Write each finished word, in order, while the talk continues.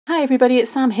Hi everybody,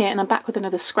 it's Sam here and I'm back with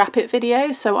another Scrap It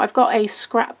video. So I've got a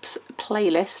scraps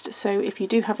playlist, so if you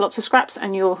do have lots of scraps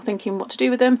and you're thinking what to do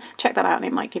with them, check that out and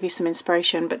it might give you some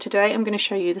inspiration. But today I'm going to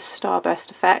show you the Starburst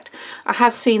effect. I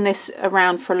have seen this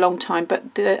around for a long time, but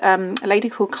a lady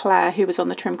called Claire, who was on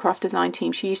the Trimcraft design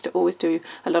team, she used to always do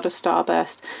a lot of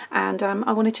Starburst, and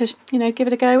I wanted to give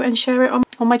it a go and share it on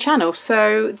my channel.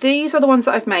 So these are the ones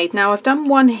that I've made. Now I've done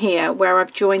one here where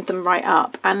I've joined them right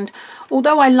up, and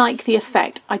although I like the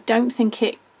effect, I don't think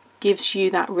it gives you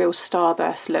that real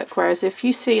Starburst look, whereas if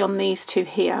you see on these two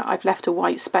here, I've left a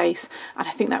white space, and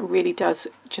I think that really does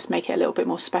just make it a little bit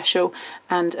more special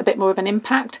and a bit more of an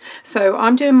impact. So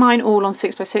I'm doing mine all on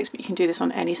 6x6, but you can do this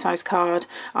on any size card.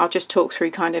 I'll just talk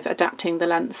through kind of adapting the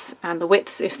lengths and the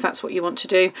widths if that's what you want to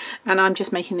do, and I'm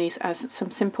just making these as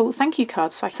some simple thank you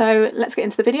cards. So let's get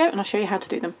into the video and I'll show you how to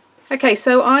do them. Okay,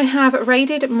 so I have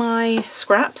raided my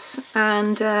scraps,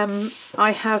 and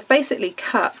I have basically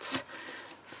cut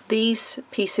these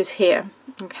pieces here.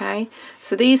 Okay,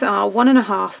 so these are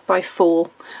 1.5 by 4,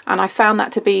 and I found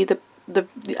that to be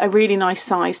a really nice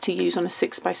size to use on a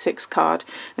 6x6 card.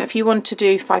 Now if you want to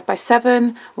do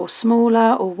 5x7 or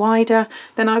smaller or wider,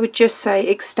 then I would just say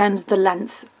extend the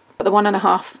length, but the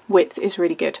 1.5 width is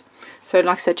really good. So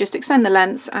like I said, just extend the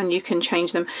lengths and you can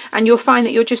change them, and you'll find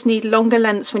that you'll just need longer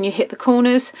lengths when you hit the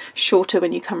corners, shorter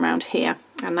when you come around here,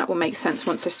 and that will make sense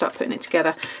once I start putting it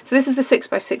together. So this is the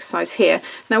 6x6 size here.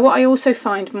 Now what I also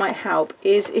find might help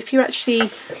is if you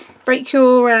actually break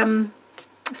your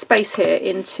space here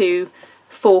into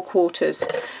 4 quarters.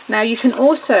 Now you can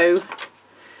also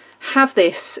have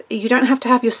this, you don't have to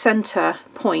have your center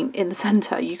point in the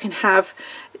center. You could have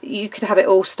it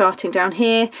all starting down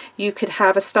here. You could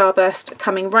have a Starburst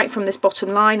coming right from this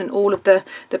bottom line, and all of the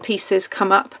pieces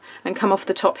come up and come off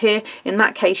the top here. In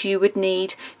that case you would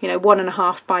need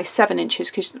 1.5 by 7 inches,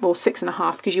 or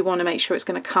 6.5, because you want to make sure it's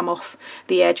going to come off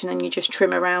the edge, and then you just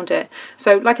trim around it.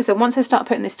 So like I said, once I start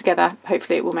putting this together,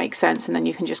 hopefully it will make sense, and then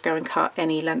you can just go and cut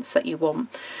any lengths that you want.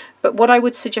 But what I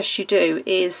would suggest you do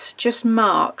is just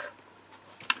mark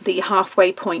the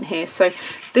halfway point here. So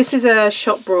this is a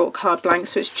shop brought card blank,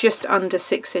 so it's just under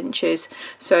 6 inches,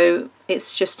 so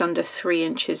it's just under 3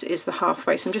 inches is the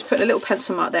halfway. So I'm just putting a little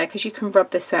pencil mark there because you can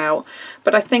rub this out.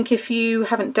 But I think if you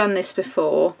haven't done this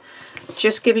before,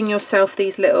 just giving yourself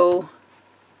these little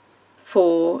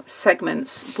 4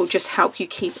 segments will just help you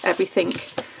keep everything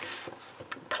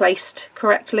placed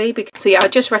correctly. So yeah, I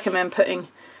just recommend putting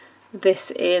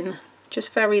this in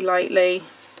just very lightly,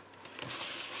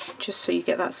 just so you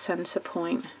get that center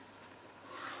point,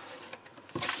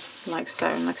 like so.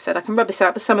 And like I said, I can rub this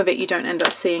out, but some of it you don't end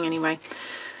up seeing anyway.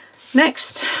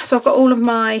 Next, so I've got all of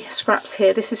my scraps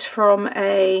here. This is from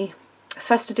a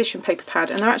first edition paper pad,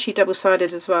 and they're actually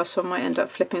double-sided as well, so I might end up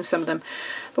flipping some of them.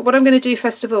 But what I'm going to do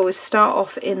first of all is start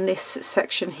off in this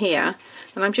section here,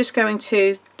 and I'm just going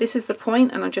to, this is the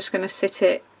point, and I'm just going to sit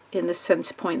it in the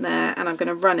center point there, and I'm going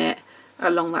to run it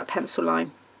along that pencil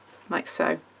line, like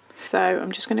so. So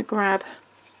I'm just going to grab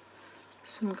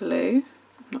some glue.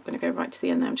 I'm not going to go right to the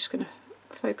end there, I'm just going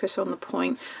to focus on the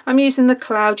point. I'm using the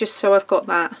cloud just so I've got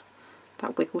that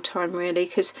wiggle time really,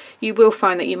 because you will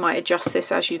find that you might adjust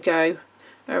this as you go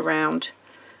around.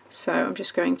 So I'm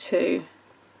just going to,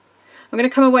 I'm going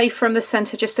to come away from the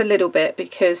centre just a little bit,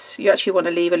 because you actually want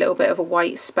to leave a little bit of a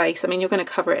white space. I mean, you're going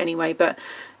to cover it anyway, but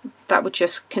that would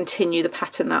just continue the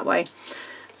pattern that way.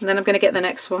 And then I'm going to get the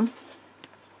next one.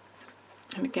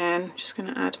 And again, just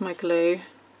going to add my glue,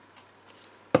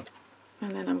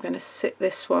 and then I'm going to sit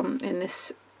this one in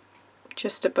this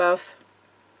just above,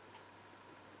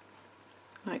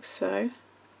 like so.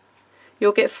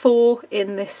 You'll get 4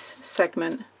 in this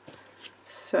segment.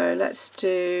 So let's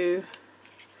do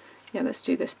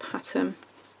this pattern,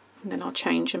 and then I'll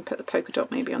change and put the polka dot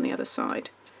maybe on the other side.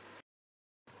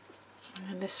 And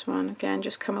then this one again,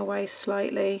 just come away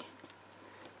slightly,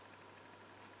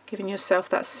 giving yourself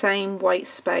that same white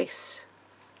space.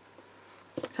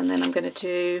 And then I'm going to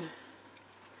do,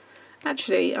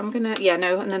 actually I'm going to, and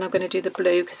then I'm going to do the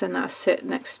blue, because then that'll sit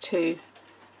next to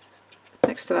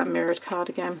that mirrored card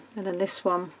again. And then this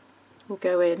one will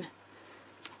go in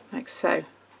like so.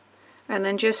 And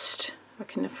then just, I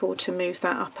can afford to move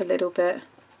that up a little bit,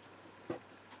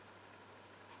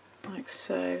 like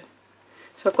so.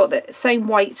 So I've got the same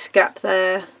white gap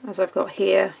there as I've got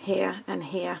here, here and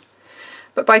here.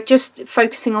 But by just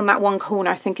focusing on that one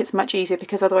corner, I think it's much easier,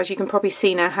 because otherwise you can probably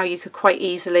see now how you could quite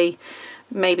easily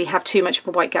maybe have too much of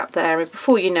a white gap there, and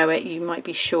before you know it you might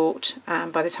be short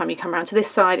by the time you come around to this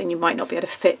side, and you might not be able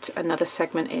to fit another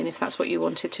segment in if that's what you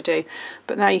wanted to do.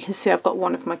 But now you can see I've got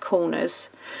one of my corners.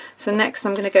 So next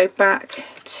I'm going to go back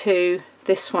to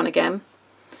this one again,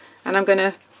 and I'm going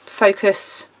to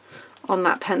focus on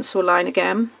that pencil line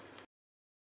again.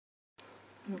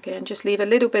 Again, just leave a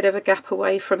little bit of a gap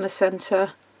away from the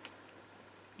centre,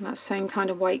 and that same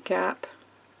kind of white gap,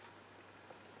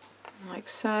 like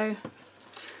so,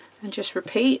 and just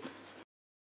repeat.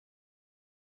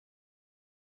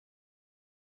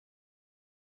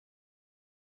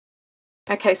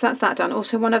 Okay, so that's that done.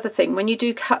 Also, one other thing, when you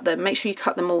do cut them, make sure you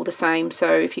cut them all the same.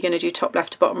 So if you're going to do top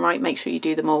left to bottom right, make sure you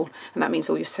do them all, and that means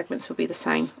all your segments will be the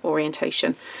same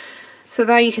orientation. So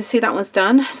there you can see that one's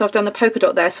done. So I've done the polka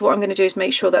dot there. So what I'm going to do is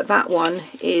make sure that that one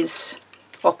is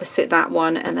opposite that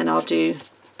one, and then I'll do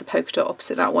the polka dot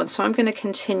opposite that one. So I'm going to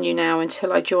continue now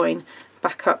until I join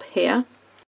back up here.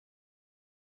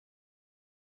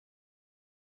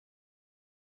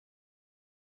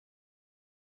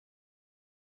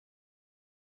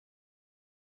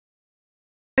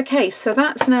 Okay, so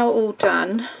that's now all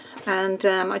done, and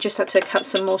I just had to cut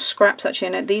some more scraps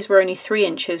actually, and these were only 3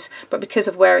 inches, but because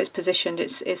of where it's positioned,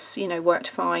 it's you know, worked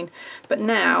fine. But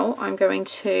now I'm going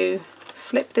to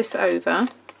flip this over,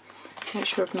 make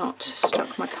sure I've not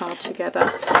stuck my card together,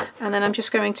 and then I'm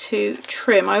just going to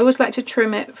trim. I always like to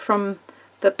trim it from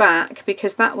the back,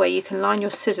 because that way you can line your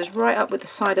scissors right up with the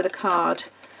side of the card,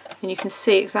 and you can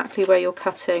see exactly where you're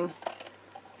cutting,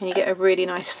 and you get a really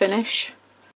nice finish.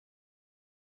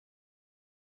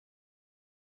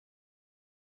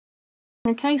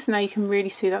 Okay, so now you can really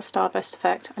see that starburst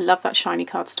effect. I love that shiny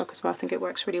cardstock as well. I think it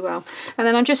works really well. And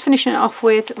then I'm just finishing it off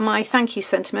with my thank you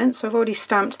sentiment. So I've already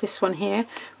stamped this one here,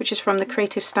 which is from the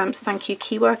Creative Stamps Thank You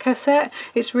Key Worker set.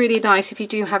 It's really nice if you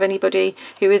do have anybody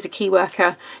who is a key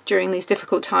worker during these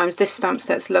difficult times. This stamp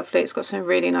set's lovely. It's got some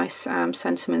really nice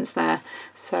sentiments there.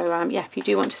 So yeah, if you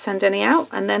do want to send any out.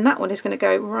 And then that one is going to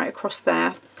go right across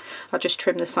there. I'll just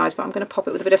trim the sides, but I'm going to pop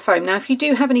it with a bit of foam. Now, if you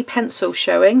do have any pencil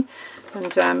showing,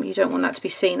 and you don't want that to be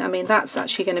seen, I mean, that's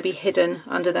actually going to be hidden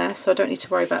under there, so I don't need to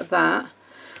worry about that.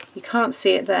 You can't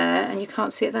see it there, and you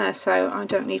can't see it there, so I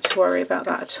don't need to worry about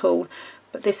that at all.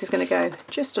 But this is going to go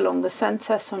just along the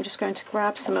centre, so I'm just going to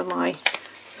grab some of my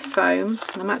foam,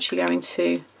 and I'm actually going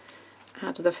to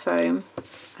add the foam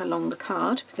along the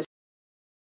card, because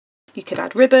you could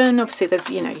add ribbon. Obviously, there's,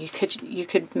 you know, you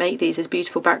could make these as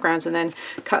beautiful backgrounds and then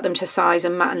cut them to size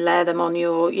and mat and layer them on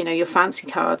your, you know, your fancy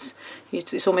cards.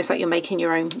 It's almost like you're making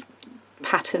your own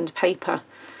patterned paper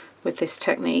with this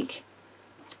technique.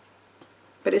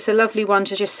 But it's a lovely one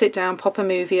to just sit down, pop a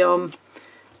movie on.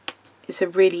 It's a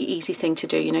really easy thing to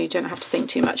do. You know, you don't have to think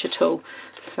too much at all.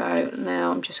 So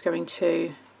now I'm just going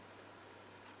to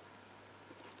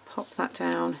pop that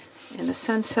down in the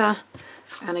centre.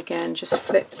 And again, just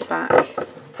flip back,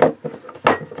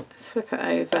 flip it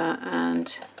over,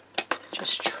 and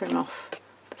just trim off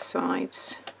the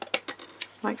sides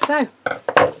like so.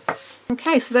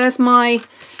 Okay, so there's my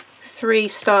 3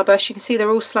 starbursts. You can see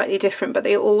they're all slightly different, but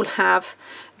they all have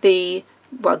the,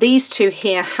 well, these 2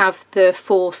 here have the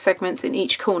 4 segments in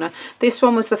each corner. This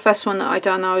one was the first one that I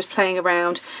done. I was playing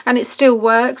around, and it still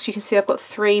works. You can see I've got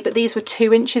 3, but these were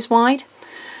 2 inches wide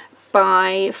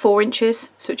by 4 inches,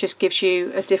 so it just gives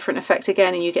you a different effect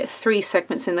again, and you get 3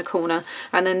 segments in the corner.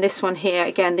 And then this one here,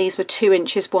 again, these were 2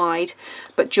 inches wide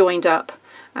but joined up,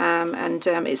 and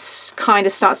it's kind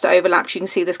of starts to overlap. You can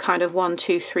see there's kind of 1,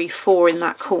 2, 3, 4 in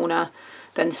that corner,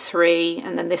 then 3,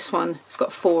 and then this one has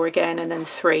got 4 again, and then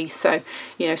 3. So,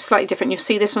 you know, slightly different. You'll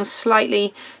see this one's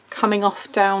slightly coming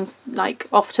off down, like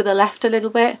off to the left a little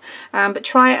bit, but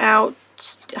try it out.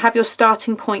 Have your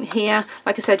starting point here.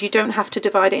 Like I said, you don't have to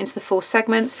divide it into the 4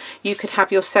 segments. You could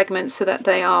have your segments so that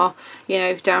they are, you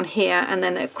know, down here and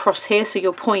then across here, so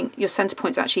your point, your center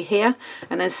point's actually here,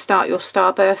 and then start your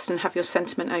starburst and have your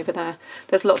sentiment over there.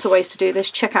 There's lots of ways to do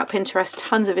this. Check out Pinterest,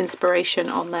 tons of inspiration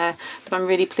on there, but I'm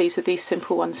really pleased with these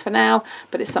simple ones for now,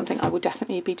 but it's something I will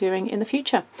definitely be doing in the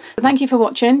future. So thank you for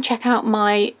watching. Check out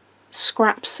my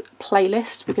scraps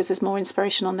playlist because there's more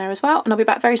inspiration on there as well, and I'll be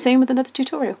back very soon with another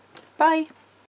tutorial. Bye!